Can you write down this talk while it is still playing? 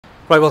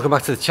Right, welcome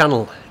back to the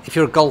channel. If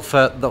you're a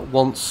golfer that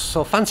wants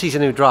or fancies a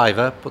new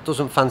driver but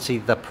doesn't fancy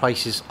the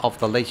prices of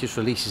the latest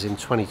releases in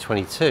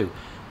 2022, you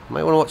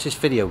might want to watch this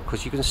video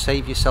because you can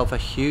save yourself a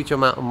huge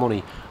amount of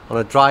money on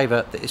a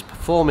driver that is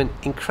performing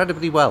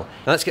incredibly well.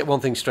 Now let's get one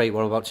thing straight,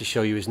 what I'm about to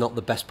show you is not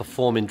the best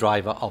performing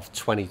driver of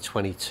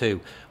 2022,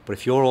 but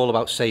if you're all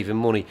about saving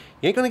money,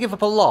 you ain't going to give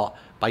up a lot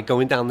by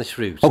going down this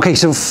route. Okay,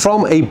 so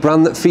from a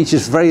brand that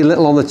features very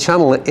little on the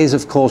channel, it is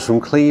of course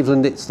from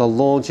Cleveland. It's the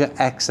Launcher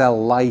XL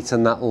lIte,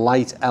 and that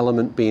light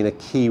element being a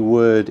key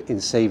word in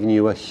saving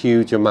you a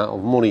huge amount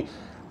of money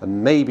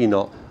and maybe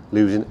not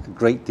losing a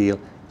great deal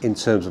in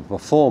terms of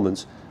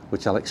performance,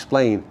 which I'll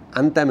explain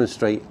and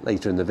demonstrate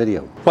later in the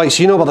video. Right,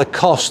 so you know about the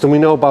cost and we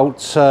know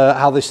about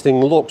how this thing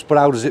looks, but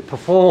how does it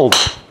perform?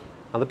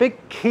 Now the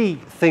big key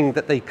thing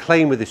that they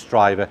claim with this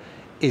driver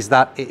is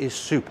that it is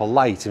super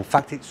light. In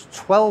fact, it's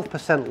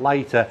 12%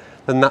 lighter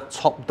than that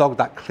top dog,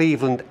 that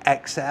Cleveland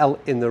XL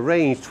in the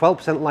range,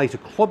 12% lighter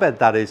club head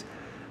that is,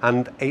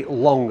 and a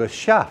longer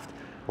shaft.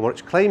 And what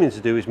it's claiming to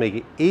do is make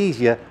it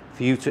easier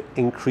for you to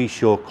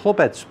increase your club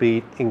head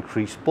speed,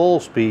 increase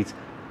ball speeds,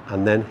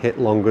 and then hit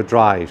longer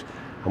drives.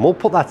 And we'll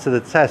put that to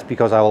the test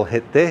because I will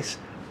hit this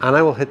and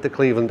I will hit the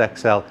Cleveland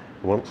XL, and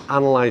we'll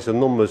analyze the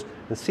numbers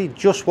and see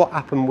just what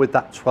happened with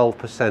that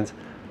 12%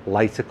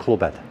 lighter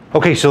club head.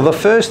 Okay, so the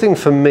first thing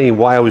for me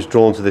why I was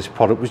drawn to this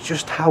product was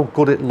just how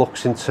good it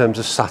looks in terms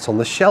of sat on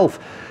the shelf.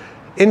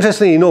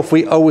 Interestingly enough,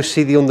 we always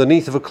see the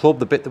underneath of a club,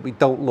 the bit that we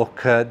don't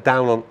look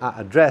down on at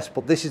address,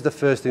 but this is the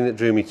first thing that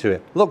drew me to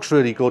it. Looks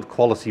really good,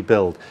 quality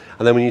build.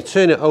 And then when you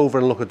turn it over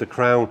and look at the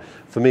crown,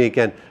 for me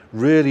again,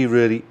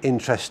 really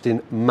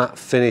interesting matte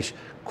finish,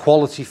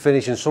 quality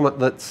finish, and something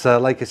that's,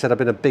 like I said, I've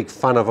been a big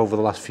fan of over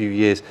the last few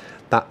years.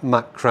 That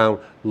matte crown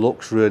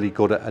looks really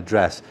good at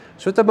address.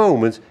 So at the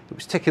moment, it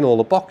was ticking all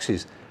the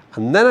boxes.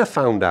 And then I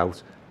found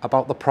out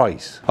about the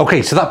price.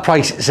 Okay, so that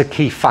price is a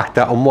key factor,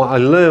 and what I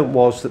learned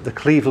was that the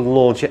Cleveland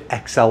Launcher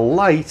XL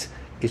lIte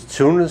is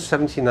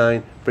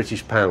 279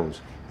 British pounds.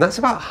 And that's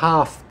about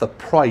half the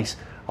price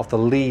of the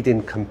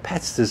leading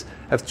competitors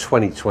of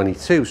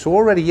 2022. So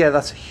already, yeah,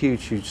 that's a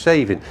huge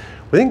saving.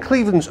 Within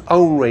Cleveland's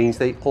own range,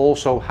 they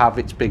also have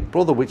its big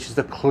brother, which is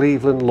the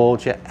Cleveland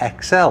Launcher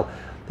XL.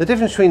 The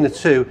difference between the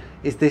two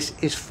is this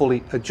is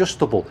fully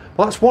adjustable.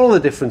 Well, that's one of the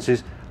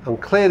differences, and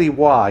clearly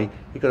why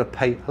you're going to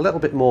pay a little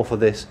bit more for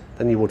this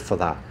than you would for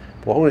that.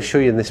 But what I want to show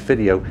you in this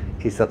video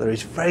is that there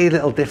is very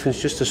little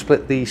difference just to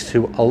split these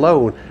two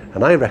alone,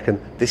 and I reckon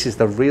this is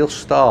the real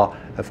star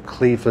of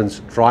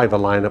Cleveland's driver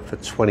lineup for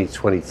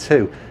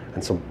 2022,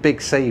 and some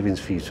big savings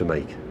for you to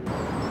make.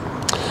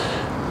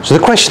 So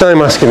the question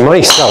I'm asking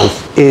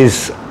myself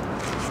is,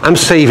 I'm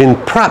saving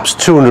perhaps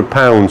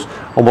 £200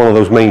 on one of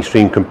those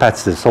mainstream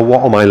competitors, so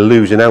what am I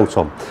losing out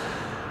on?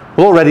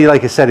 Well, already,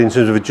 like I said, in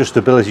terms of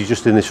adjustability,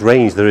 just in this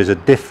range, there is a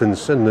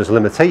difference and there's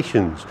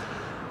limitations.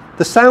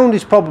 The sound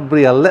is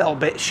probably a little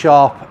bit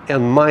sharp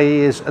in my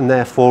ears and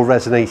therefore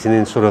resonating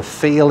in sort of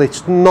feel.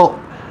 It's not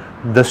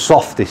the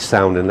softest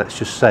sounding, let's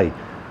just say.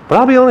 But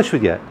I'll be honest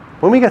with you,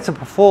 when we get to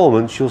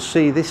performance, you'll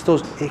see this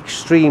does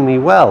extremely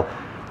well.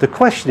 The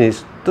question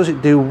is, does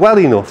it do well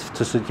enough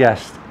to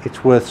suggest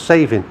it's worth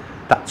saving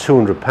that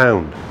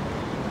 £200?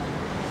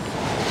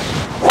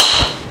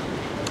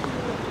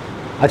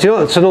 You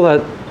know, it's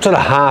another sort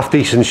of half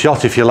decent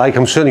shot, if you like.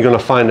 I'm certainly going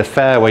to find a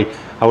fairway,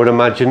 I would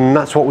imagine, and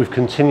that's what we've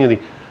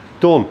continually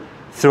done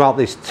throughout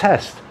this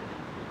test.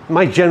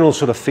 My general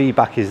sort of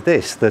feedback is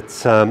this, that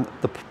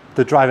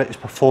the driver is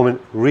performing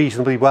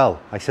reasonably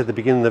well. I said at the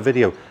beginning of the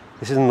video,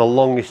 this isn't the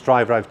longest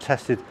driver I've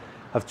tested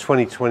of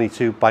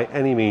 2022 by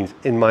any means,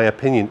 in my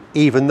opinion,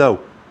 even though,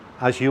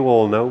 as you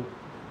all know,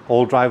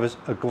 all drivers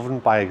are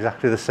governed by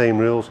exactly the same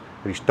rules.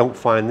 I just don't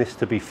find this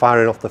to be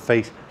firing off the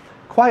face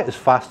quite as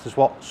fast as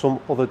what some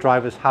other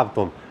drivers have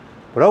done.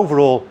 But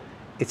overall,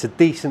 it's a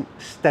decent,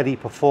 steady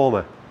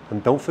performer.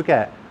 And don't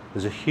forget,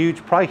 there's a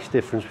huge price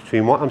difference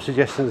between what I'm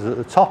suggesting is at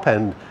the top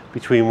end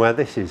between where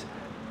this is.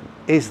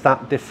 Is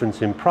that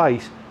difference in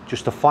price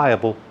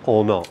justifiable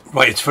or not?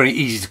 Right, it's very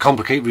easy to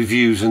complicate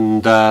reviews,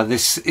 and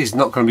this is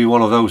not going to be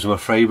one of those, I'm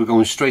afraid. We're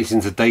going straight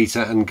into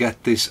data and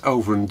get this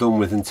over and done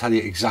with and tell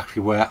you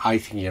exactly where I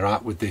think you're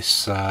at with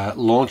this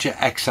Launcher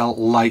XL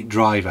lIte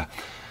driver.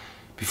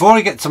 Before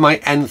I get to my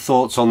end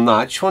thoughts on that,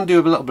 I just want to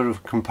do a little bit of a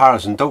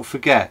comparison. Don't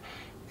forget,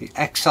 the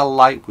XL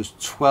lIte was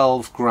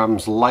 12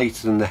 grams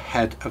lighter than the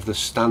head of the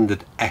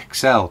standard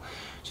XL.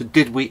 So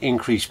did we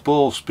increase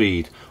ball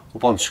speed?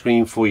 Up on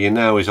screen for you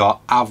now is our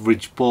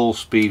average ball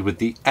speed with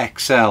the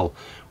XL,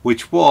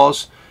 which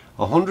was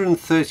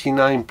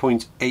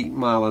 139.8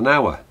 mile an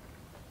hour.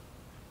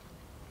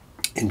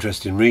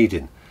 Interesting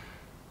reading.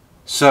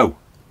 So,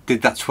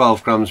 did that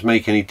 12 grams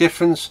make any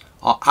difference?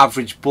 Our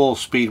average ball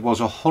speed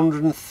was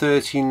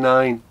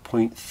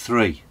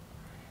 139.3.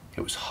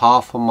 It was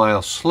half a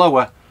mile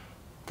slower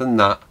than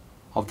that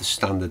of the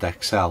standard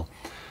XL.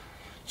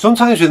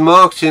 Sometimes with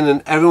marketing,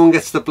 and everyone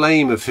gets the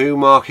blame of who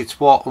markets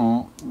what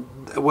and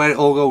where it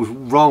all goes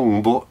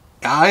wrong, but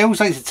I always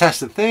like to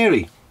test the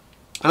theory.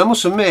 And I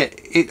must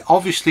admit,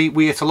 obviously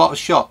we hit a lot of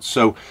shots,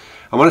 so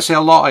And when I say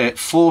a lot, I hit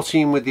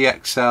 14 with the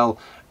XL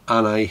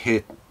and I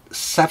hit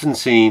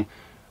 17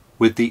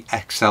 with the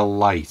XL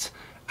Lite.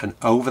 And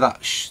over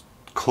that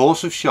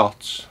course of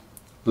shots,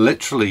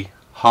 literally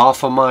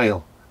half a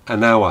mile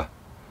an hour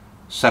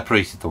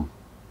separated them.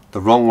 The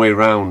wrong way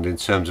round in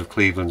terms of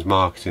Cleveland's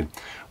marketing.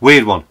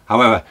 Weird one.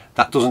 However,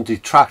 that doesn't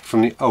detract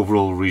from the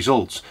overall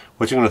results,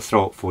 which I'm going to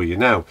throw up for you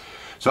now.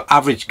 So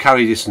average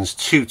carry distance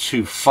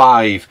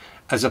 225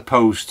 as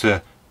opposed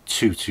to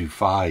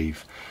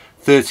 225.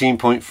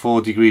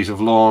 13.4 degrees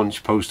of launch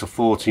opposed to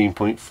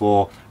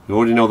 14.4. We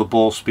already know the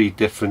ball speed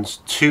difference.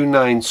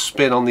 2.9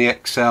 spin on the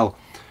XL.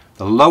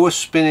 The lowest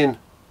spinning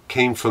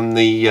came from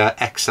the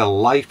XL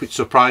Lite, which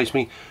surprised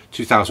me,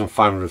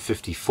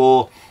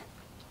 2,554.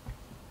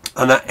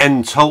 And that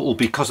end total,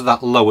 because of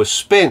that lower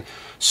spin,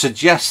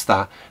 suggests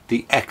that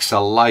the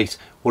XL Lite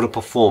would have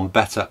performed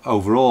better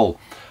overall.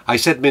 I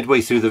said midway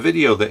through the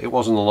video that it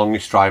wasn't the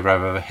longest driver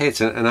I've ever hit,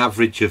 an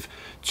average of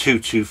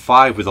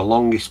 225 with the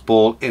longest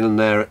ball in and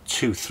there at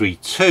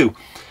 232.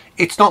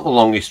 It's not the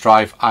longest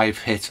drive I've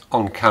hit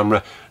on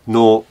camera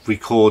nor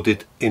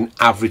recorded in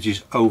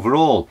averages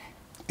overall.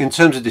 In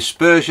terms of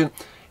dispersion,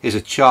 is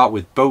a chart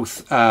with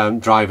both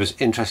drivers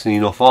interestingly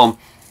enough on.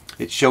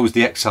 It shows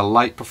the XL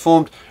Lite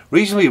performed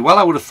reasonably well,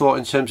 I would have thought,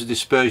 in terms of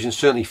dispersion.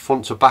 Certainly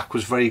front to back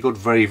was very good,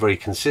 very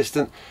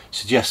consistent.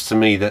 Suggests to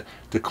me that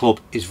the club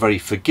is very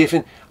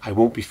forgiving. I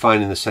won't be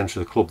finding the centre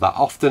of the club that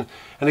often.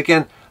 And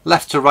again,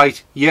 left to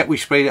right, yeah, we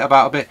sprayed it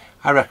about a bit.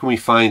 I reckon we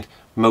find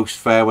most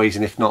fairways,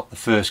 and if not the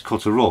first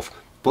cut of rough.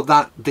 But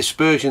that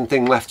dispersion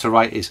thing left to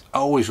right is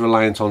always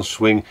reliant on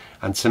swing,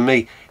 and to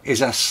me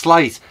is a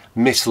slight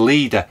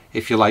misleader,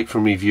 if you like,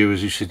 from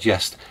reviewers who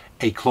suggest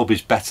a club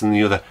is better than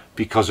the other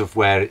because of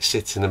where it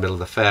sits in the middle of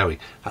the fairway.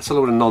 That's a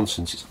load of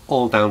nonsense. It's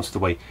all down to the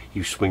way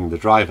you swing the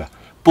driver.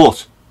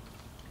 But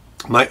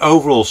my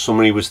overall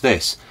summary was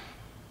this.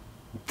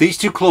 These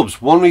two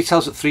clubs, one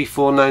retails at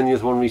 $349, the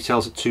other one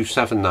retails at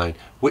 $279.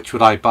 Which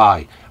would I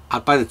buy?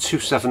 I'd buy the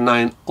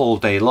 $279 all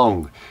day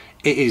long.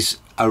 It is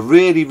a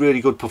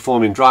really good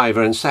performing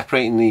driver, and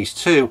separating these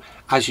two,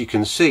 as you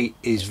can see,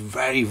 is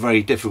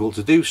very difficult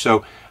to do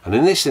so. And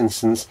in this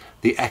instance,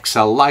 the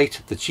XL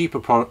Lite, the cheaper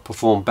product,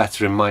 performed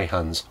better in my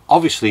hands.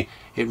 Obviously,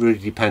 it really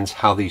depends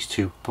how these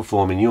two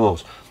perform in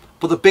yours.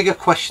 But the bigger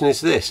question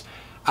is this.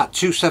 At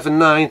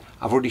 $279,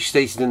 I've already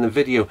stated in the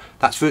video,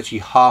 that's virtually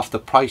half the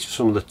price of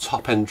some of the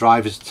top end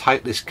drivers.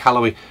 Titleist,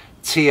 Callaway,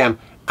 TM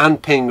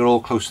and Ping are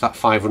all close to that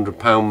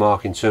 £500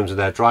 mark in terms of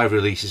their driver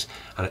releases,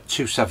 and at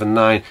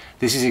 $279,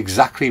 this is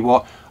exactly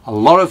what a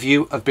lot of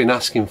you have been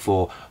asking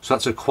for. So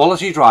that's a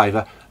quality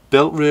driver,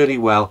 built really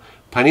well,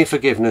 plenty of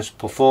forgiveness,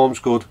 performs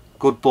good,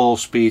 good ball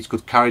speeds,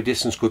 good carry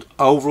distance, good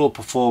overall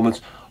performance,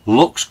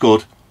 looks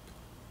good,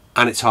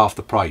 and it's half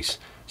the price.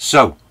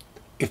 So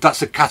if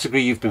that's the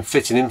category you've been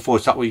fitting in for,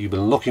 is that what you've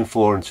been looking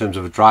for in terms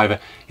of a driver?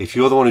 If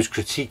you're the one who's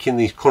critiquing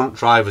these current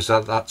drivers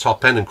at that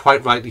top end, and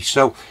quite rightly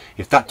so,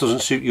 if that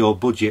doesn't suit your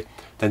budget,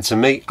 then to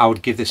me, I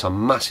would give this a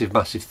massive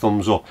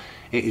thumbs up.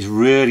 It is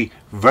really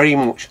very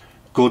much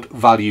good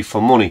value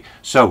for money.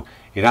 So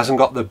it hasn't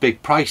got the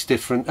big price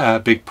tag,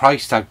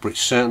 but it's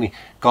certainly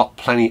got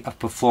plenty of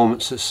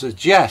performance to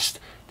suggest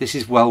this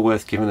is well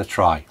worth giving a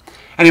try.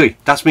 Anyway,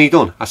 that's me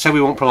done. I said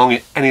we won't prolong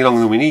it any longer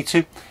than we need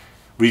to.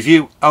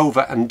 Review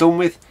over and done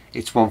with.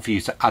 It's one for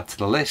you to add to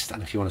the list,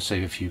 and if you want to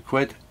save a few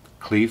quid,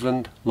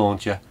 Cleveland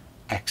Launcher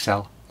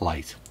XL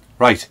Lite.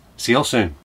 Right, see you all soon.